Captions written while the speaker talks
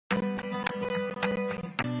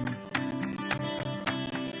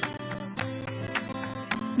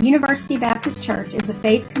University Baptist Church is a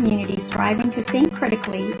faith community striving to think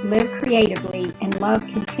critically, live creatively, and love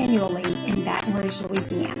continually in Baton Rouge,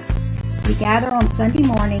 Louisiana. We gather on Sunday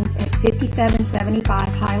mornings at 5775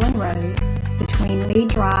 Highland Road between Lee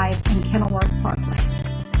Drive and Kenilworth Parkway.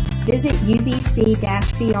 Visit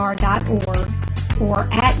ubc-br.org or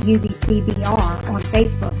at ubcbr on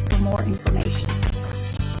Facebook for more information.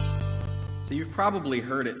 So you've probably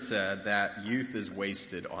heard it said that youth is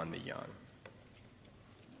wasted on the young.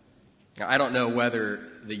 Now, I don't know whether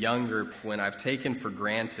the younger, when I've taken for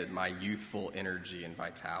granted my youthful energy and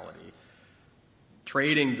vitality,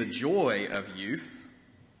 trading the joy of youth,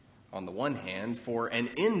 on the one hand, for an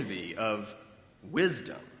envy of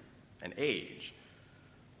wisdom and age.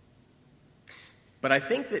 But I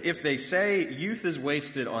think that if they say youth is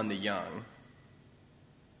wasted on the young,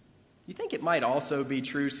 you think it might also be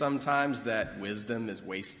true sometimes that wisdom is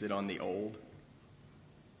wasted on the old?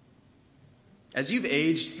 As you've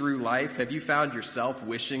aged through life, have you found yourself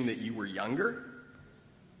wishing that you were younger?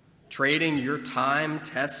 Trading your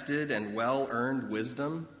time-tested and well-earned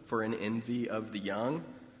wisdom for an envy of the young?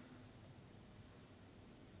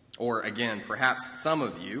 Or again, perhaps some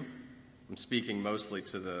of you, I'm speaking mostly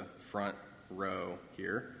to the front row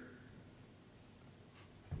here,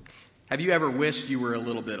 have you ever wished you were a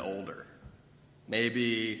little bit older?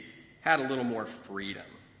 Maybe had a little more freedom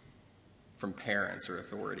from parents or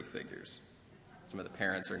authority figures? Some of the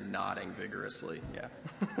parents are nodding vigorously, yeah.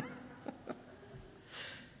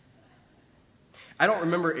 I don't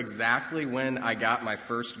remember exactly when I got my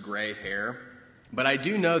first gray hair, but I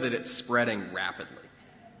do know that it's spreading rapidly.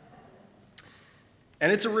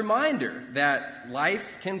 And it's a reminder that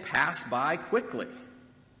life can pass by quickly.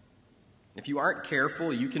 If you aren't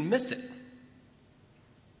careful, you can miss it.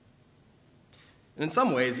 And in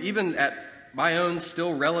some ways, even at my own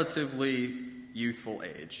still relatively youthful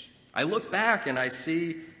age, I look back and I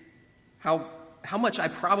see how much I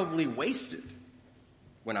probably wasted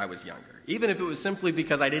when I was younger, even if it was simply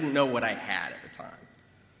because I didn't know what I had at the time.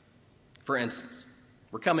 For instance,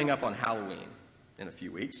 we're coming up on Halloween in a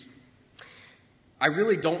few weeks. I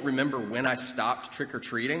really don't remember when I stopped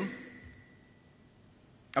trick-or-treating.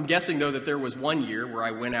 I'm guessing, though, that there was one year where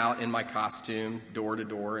I went out in my costume, door to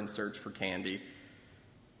door, and searched for candy.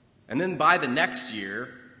 And then by the next year,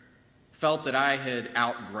 felt that I had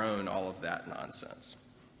outgrown all of that nonsense.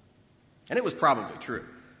 And it was probably true.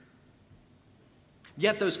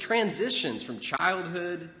 Yet those transitions from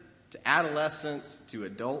childhood to adolescence to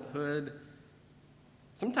adulthood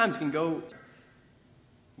sometimes can go.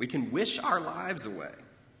 We can wish our lives away,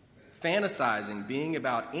 fantasizing being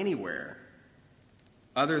about anywhere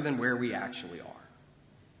other than where we actually are.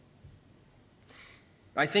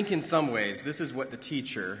 I think in some ways this is what the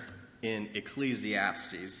teacher in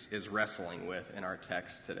Ecclesiastes is wrestling with in our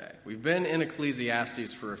text today. We've been in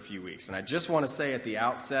Ecclesiastes for a few weeks, and I just want to say at the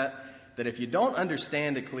outset that if you don't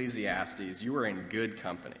understand Ecclesiastes, you are in good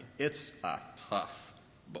company. It's a tough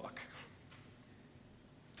book.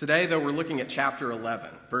 Today, though, we're looking at chapter 11,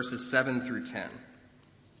 verses 7 through 10.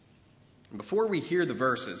 And before we hear the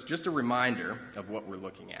verses, just a reminder of what we're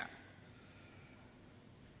looking at.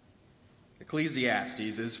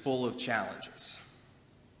 Ecclesiastes is full of challenges.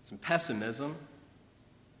 Some pessimism,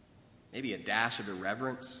 maybe a dash of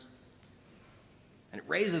irreverence, and it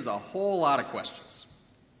raises a whole lot of questions.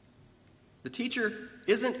 The teacher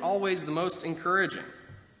isn't always the most encouraging,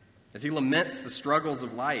 as he laments the struggles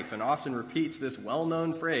of life and often repeats this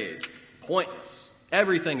well-known phrase, pointless.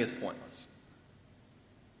 Everything is pointless.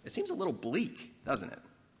 It seems a little bleak, doesn't it?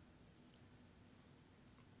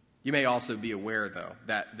 You may also be aware, though,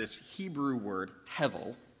 that this Hebrew word,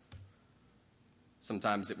 hevel,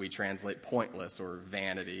 sometimes that we translate pointless or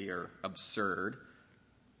vanity or absurd,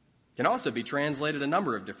 can also be translated a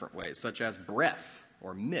number of different ways, such as breath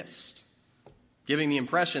or mist, giving the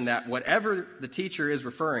impression that whatever the teacher is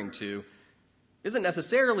referring to isn't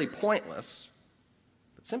necessarily pointless,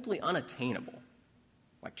 but simply unattainable,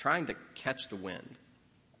 like trying to catch the wind.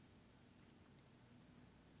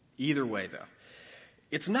 Either way, though,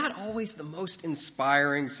 it's not always the most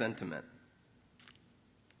inspiring sentiment.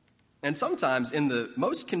 And sometimes, in the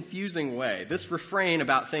most confusing way, this refrain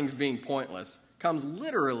about things being pointless comes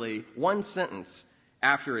literally one sentence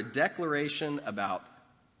after a declaration about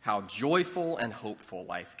how joyful and hopeful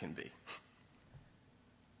life can be.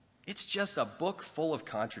 It's just a book full of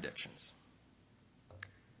contradictions.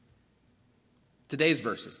 Today's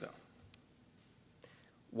verses, though,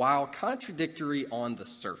 while contradictory on the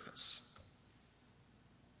surface,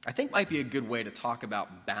 I think might be a good way to talk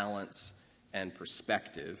about balance and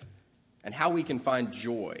perspective and how we can find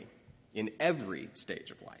joy in every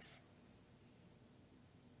stage of life.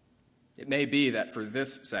 It may be that for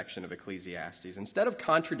this section of Ecclesiastes, instead of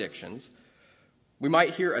contradictions, we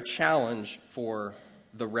might hear a challenge for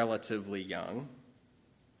the relatively young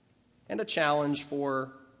and a challenge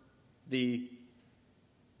for the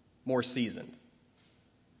more seasoned.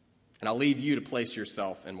 And I'll leave you to place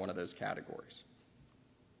yourself in one of those categories.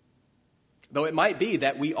 Though it might be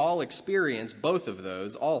that we all experience both of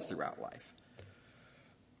those all throughout life.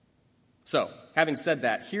 So, having said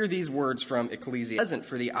that, hear these words from Ecclesiastes. Pleasant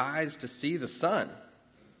for the eyes to see the sun.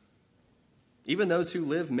 Even those who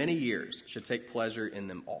live many years should take pleasure in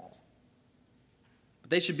them all.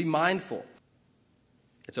 But they should be mindful.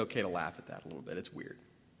 It's okay to laugh at that a little bit. It's weird.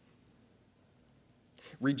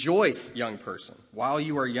 Rejoice, young person, while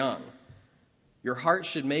you are young. Your heart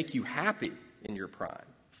should make you happy in your prime.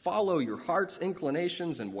 Follow your heart's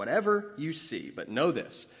inclinations in whatever you see. But know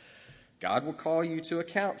this, God will call you to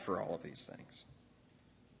account for all of these things.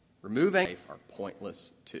 Remove anger are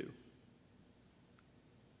pointless too.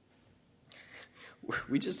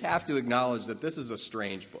 We just have to acknowledge that this is a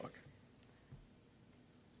strange book.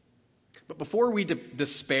 But before we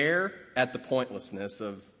despair at the pointlessness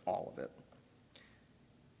of all of it,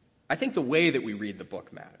 I think the way that we read the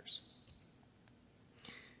book matters.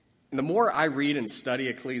 And the more I read and study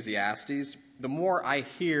Ecclesiastes, the more I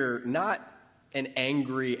hear not an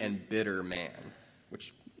angry and bitter man,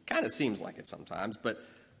 which kind of seems like it sometimes, but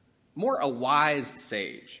more a wise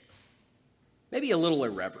sage, maybe a little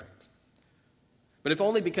irreverent, but if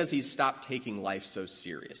only because he's stopped taking life so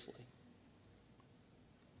seriously.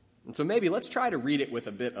 And so maybe let's try to read it with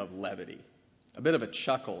a bit of levity, a bit of a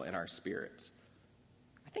chuckle in our spirits.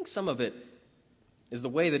 I think some of it is the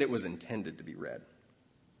way that it was intended to be read.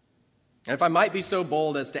 And if I might be so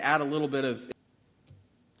bold as to add a little bit of,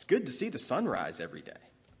 it's good to see the sunrise every day.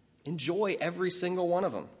 Enjoy every single one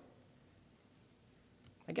of them.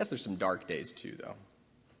 I guess there's some dark days too, though.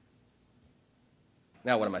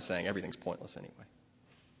 Now what am I saying? Everything's pointless anyway.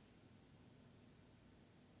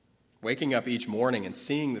 Waking up each morning and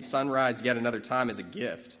seeing the sunrise yet another time is a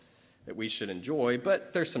gift that we should enjoy,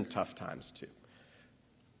 but there's some tough times too.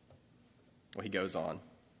 Well, he goes on.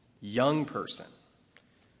 Young person,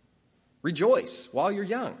 rejoice while you're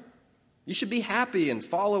young. You should be happy and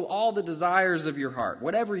follow all the desires of your heart,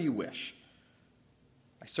 whatever you wish.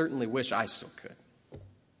 I certainly wish I still could.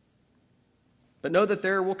 But know that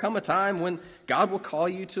there will come a time when God will call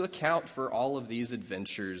you to account for all of these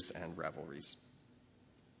adventures and revelries.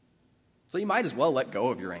 So you might as well let go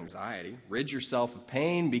of your anxiety, rid yourself of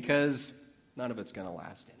pain, because none of it's going to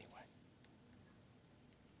last anyway.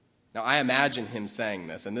 Now, I imagine him saying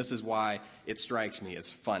this, and this is why it strikes me as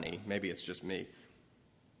funny. Maybe it's just me.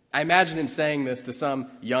 I imagine him saying this to some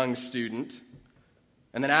young student,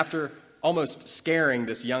 and then after almost scaring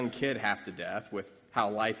this young kid half to death with how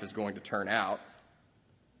life is going to turn out,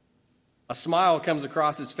 a smile comes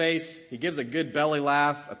across his face, he gives a good belly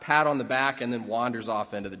laugh, a pat on the back, and then wanders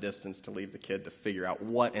off into the distance to leave the kid to figure out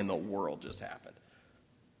what in the world just happened.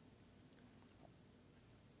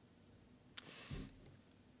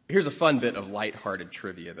 Here's a fun bit of lighthearted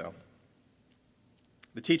trivia, though.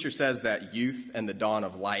 The teacher says that youth and the dawn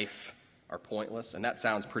of life are pointless, and that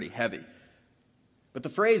sounds pretty heavy. But the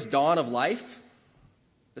phrase dawn of life,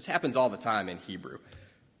 this happens all the time in Hebrew.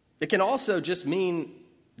 It can also just mean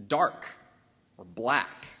dark or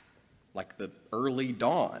black, like the early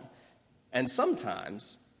dawn. And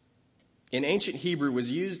sometimes, in ancient Hebrew,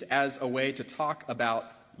 was used as a way to talk about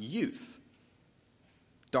youth,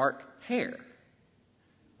 dark hair,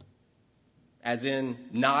 as in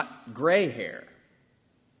not gray hair.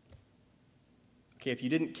 Okay, if you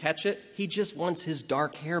didn't catch it, he just wants his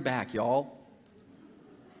dark hair back, y'all.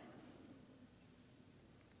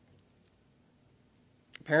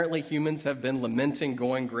 Apparently, humans have been lamenting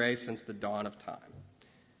going gray since the dawn of time.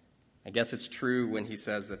 I guess it's true when he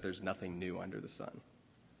says that there's nothing new under the sun.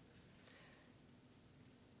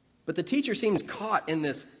 But the teacher seems caught in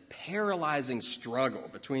this paralyzing struggle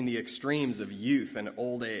between the extremes of youth and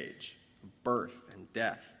old age, birth and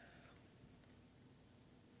death.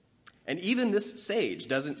 And even this sage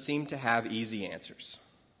doesn't seem to have easy answers.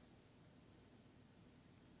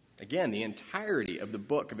 Again, the entirety of the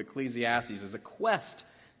book of Ecclesiastes is a quest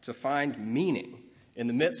to find meaning in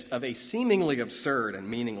the midst of a seemingly absurd and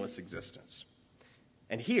meaningless existence.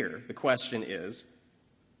 And here, the question is,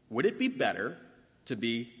 would it be better to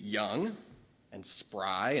be young and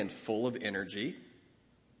spry and full of energy,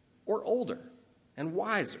 or older and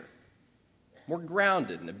wiser, more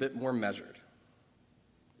grounded and a bit more measured?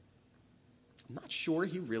 I'm not sure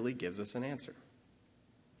he really gives us an answer.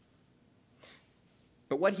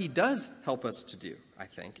 But what he does help us to do, I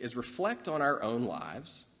think, is reflect on our own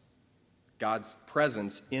lives, God's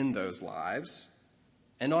presence in those lives,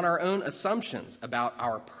 and on our own assumptions about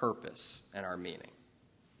our purpose and our meaning.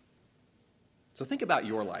 So think about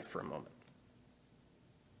your life for a moment.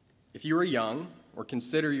 If you are young or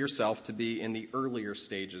consider yourself to be in the earlier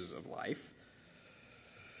stages of life,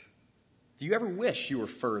 do you ever wish you were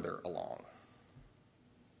further along?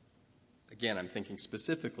 Again, I'm thinking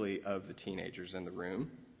specifically of the teenagers in the room.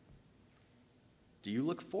 Do you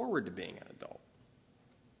look forward to being an adult?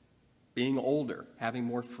 Being older, having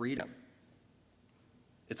more freedom?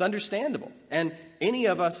 It's understandable. And any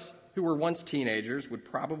of us who were once teenagers would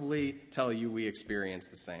probably tell you we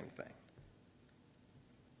experienced the same thing.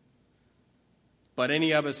 But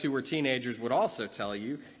any of us who were teenagers would also tell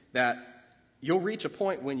you that you'll reach a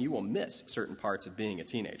point when you will miss certain parts of being a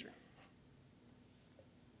teenager.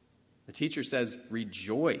 The teacher says,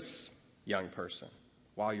 rejoice, young person,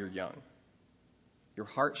 while you're young. Your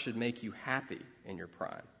heart should make you happy in your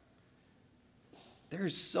prime. There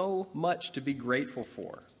is so much to be grateful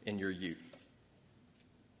for in your youth.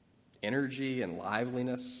 Energy and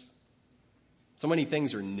liveliness. So many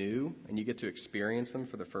things are new, and you get to experience them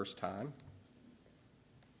for the first time.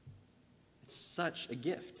 It's such a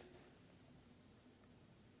gift.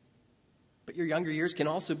 But your younger years can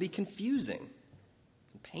also be confusing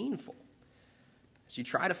and painful as you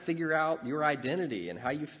try to figure out your identity and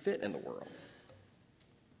how you fit in the world.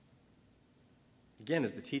 Again,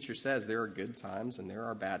 as the teacher says, there are good times and there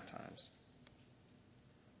are bad times.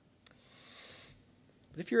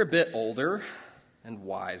 But if you're a bit older and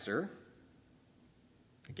wiser,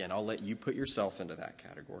 again, I'll let you put yourself into that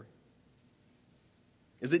category.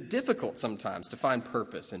 Is it difficult sometimes to find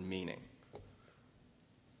purpose and meaning?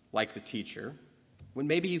 Like the teacher, when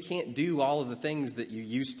maybe you can't do all of the things that you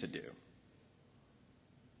used to do. It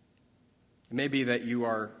may be that you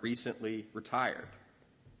are recently retired.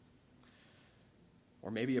 Or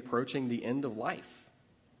maybe approaching the end of life.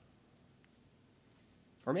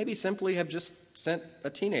 Or maybe simply have just sent a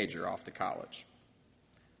teenager off to college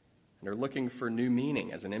and are looking for new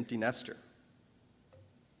meaning as an empty nester.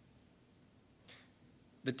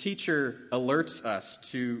 The teacher alerts us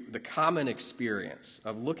to the common experience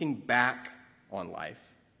of looking back on life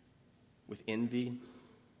with envy,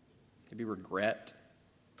 maybe regret,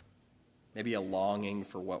 maybe a longing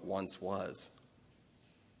for what once was.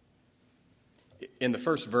 In the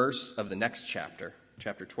first verse of the next chapter,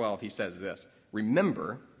 chapter 12, he says this,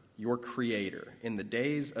 remember your Creator in the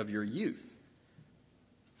days of your youth.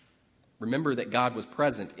 Remember that God was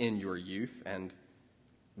present in your youth and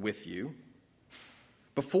with you.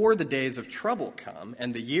 Before the days of trouble come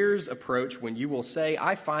and the years approach when you will say,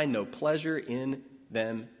 I find no pleasure in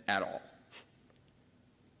them at all.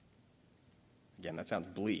 Again, that sounds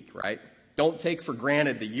bleak, right? Don't take for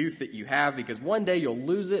granted the youth that you have, because one day you'll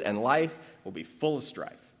lose it and life will be full of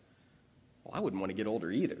strife. Well, I wouldn't want to get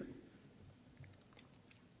older either.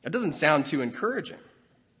 That doesn't sound too encouraging.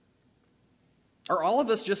 Are all of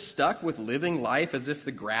us just stuck with living life as if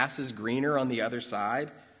the grass is greener on the other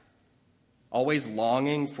side? Always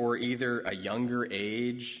longing for either a younger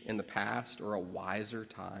age in the past or a wiser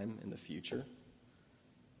time in the future?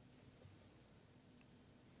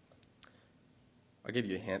 I'll give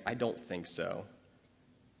you a hint. I don't think so.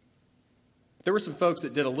 There were some folks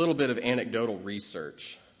that did a little bit of anecdotal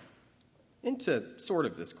research into sort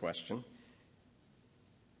of this question.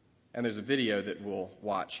 And there's a video that we'll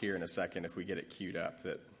watch here in a second if we get it queued up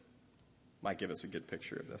that might give us a good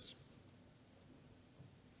picture of this.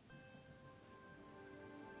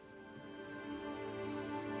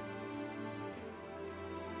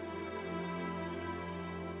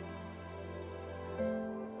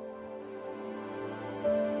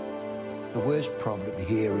 The worst problem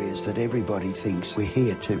here is that everybody thinks we're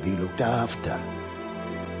here to be looked after.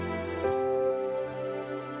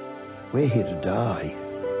 We're here to die.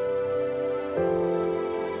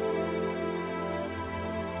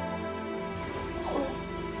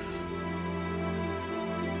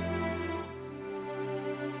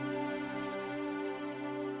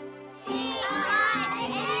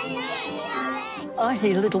 I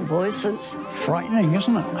hear little voices. Frightening,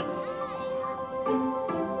 isn't it?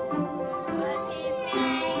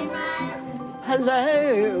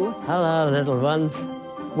 Hello. Hello, little ones.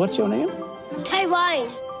 What's your name? Taiwan.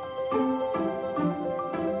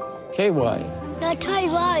 KY. No,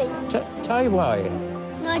 Taiwan.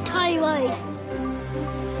 Taiwan. No, Taiwan.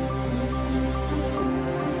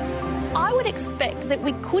 I would expect that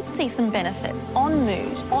we could see some benefits on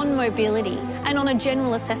mood, on mobility, and on a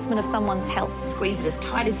general assessment of someone's health. Squeeze it as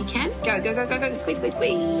tight as you can. Go, go, go, go, go. Squeeze, squeeze,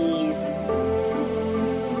 squeeze.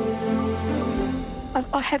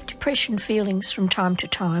 I have depression feelings from time to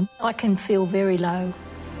time. I can feel very low.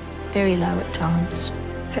 very low at times.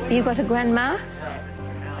 You got a grandma?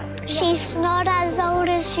 She's not as old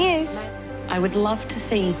as you. I would love to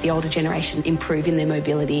see the older generation improve in their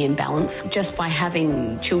mobility and balance. Just by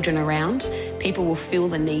having children around, people will feel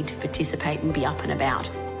the need to participate and be up and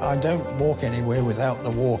about. I don't walk anywhere without the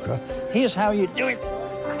walker. Here's how you do it.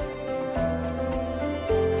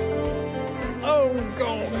 Oh,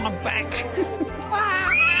 God, my back.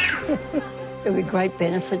 There'll be great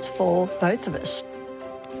benefits for both of us.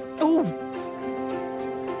 Oh.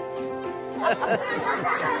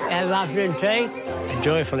 Have afternoon tea. A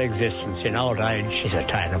joyful existence in old age is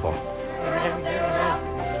attainable.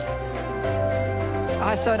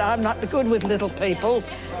 I thought I'm not good with little people,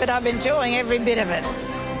 but I'm enjoying every bit of it.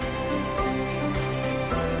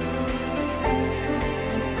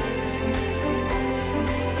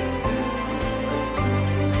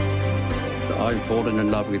 I've fallen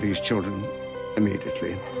in love with these children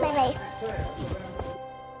immediately. Bye-bye.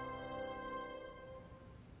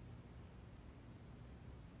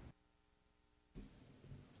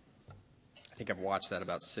 I think I've watched that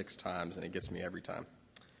about 6 times, and it gets me every time.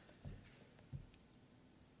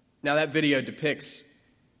 Now, that video depicts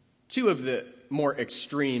 2 of the more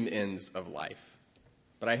extreme ends of life,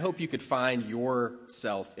 but I hope you could find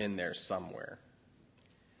yourself in there somewhere.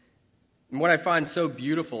 And what I find so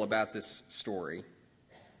beautiful about this story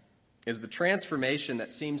is the transformation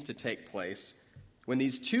that seems to take place when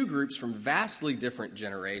these 2 groups from vastly different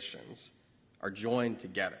generations are joined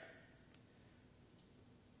together.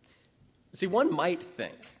 See, one might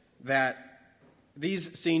think that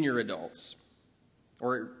these senior adults,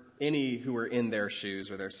 or any who are in their shoes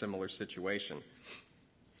or their similar situation,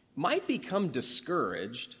 might become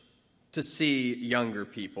discouraged to see younger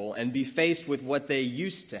people and be faced with what they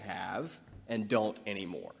used to have and don't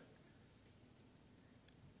anymore.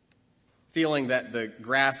 Feeling that the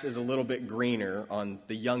grass is a little bit greener on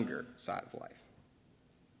the younger side of life.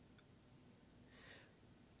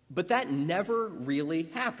 But that never really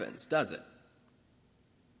happens, does it?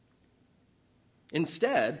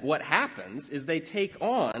 Instead, what happens is they take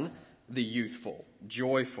on the youthful,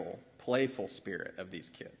 joyful, playful spirit of these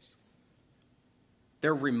kids.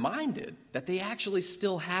 They're reminded that they actually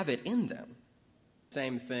still have it in them.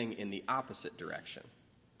 Same thing in the opposite direction,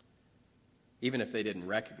 even if they didn't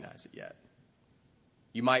recognize it yet.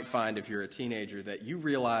 You might find, if you're a teenager, that you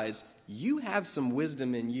realize you have some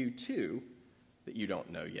wisdom in you too that you don't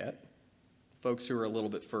know yet. Folks who are a little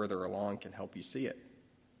bit further along can help you see it.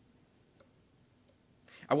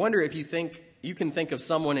 I wonder if you can think of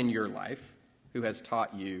someone in your life who has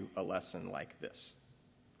taught you a lesson like this.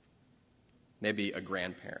 Maybe a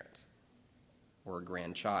grandparent or a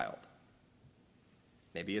grandchild.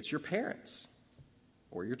 Maybe it's your parents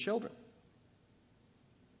or your children.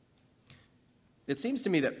 It seems to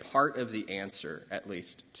me that part of the answer, at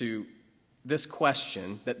least, to this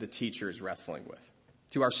question that the teacher is wrestling with,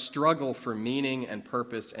 to our struggle for meaning and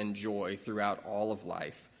purpose and joy throughout all of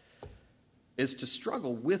life, is to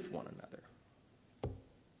struggle with one another,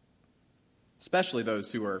 especially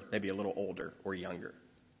those who are maybe a little older or younger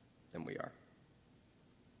than we are.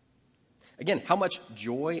 Again, how much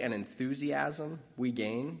joy and enthusiasm we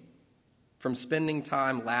gain from spending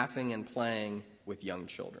time laughing and playing with young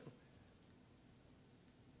children.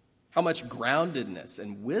 How much groundedness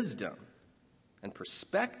and wisdom and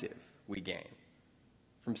perspective we gain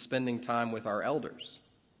from spending time with our elders,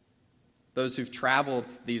 those who've traveled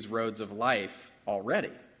these roads of life already.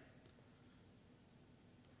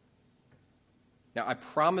 Now, I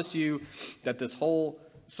promise you that this whole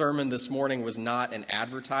sermon this morning was not an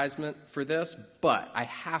advertisement for this, but I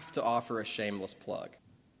have to offer a shameless plug.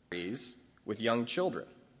 With young children,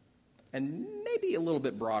 and maybe a little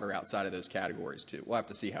bit broader outside of those categories too. We'll have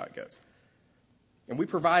to see how it goes. And we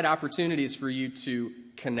provide opportunities for you to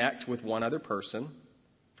connect with one other person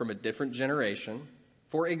from a different generation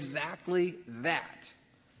for exactly that.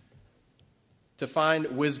 To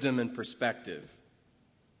find wisdom and perspective,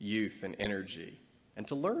 youth and energy, and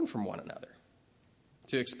to learn from one another.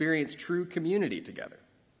 To experience true community together.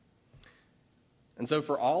 And so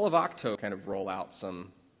for all of October, kind of roll out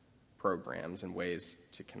some programs and ways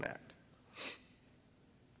to connect.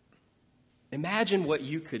 Imagine what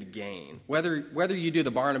you could gain, whether you do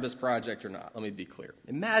the Barnabas Project or not. Let me be clear.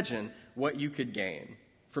 Imagine what you could gain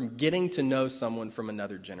from getting to know someone from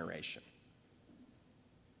another generation,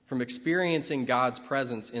 from experiencing God's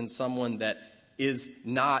presence in someone that is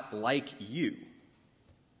not like you.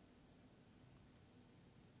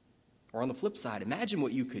 Or on the flip side, imagine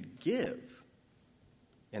what you could give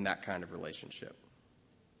in that kind of relationship.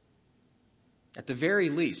 At the very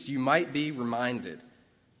least, you might be reminded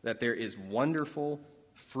that there is wonderful,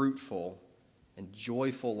 fruitful, and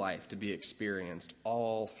joyful life to be experienced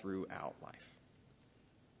all throughout life.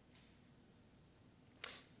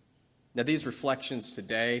 Now, these reflections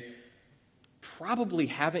today probably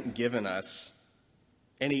haven't given us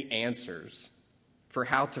any answers for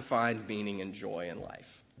how to find meaning and joy in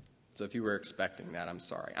life. So if you were expecting that, I'm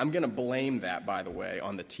sorry. I'm going to blame that, by the way,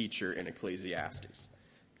 on the teacher in Ecclesiastes.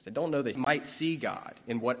 Because I don't know that he might see God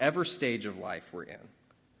in whatever stage of life we're in.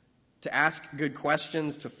 To ask good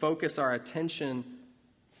questions, to focus our attention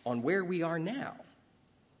on where we are now.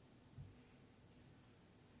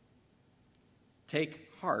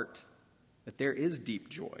 Take heart that there is deep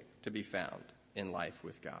joy to be found in life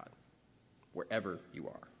with God, wherever you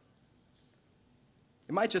are.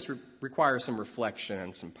 It might just require some reflection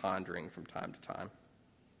and some pondering from time to time.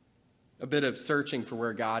 A bit of searching for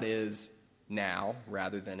where God is now,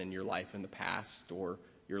 rather than in your life in the past, or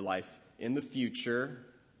your life in the future,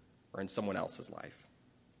 or in someone else's life.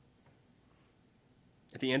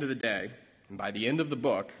 At the end of the day, and by the end of the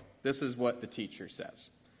book, this is what the teacher says.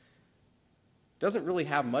 Doesn't really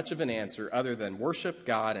have much of an answer other than worship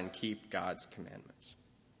God and keep God's commandments.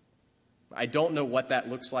 I don't know what that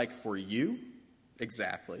looks like for you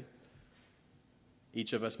exactly.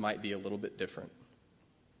 Each of us might be a little bit different.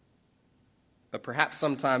 But perhaps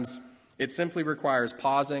sometimes it simply requires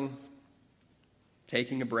pausing,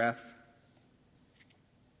 taking a breath,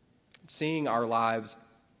 seeing our lives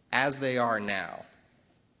as they are now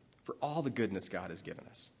for all the goodness God has given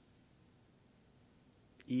us,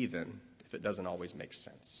 even if it doesn't always make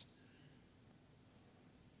sense.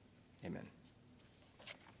 Amen.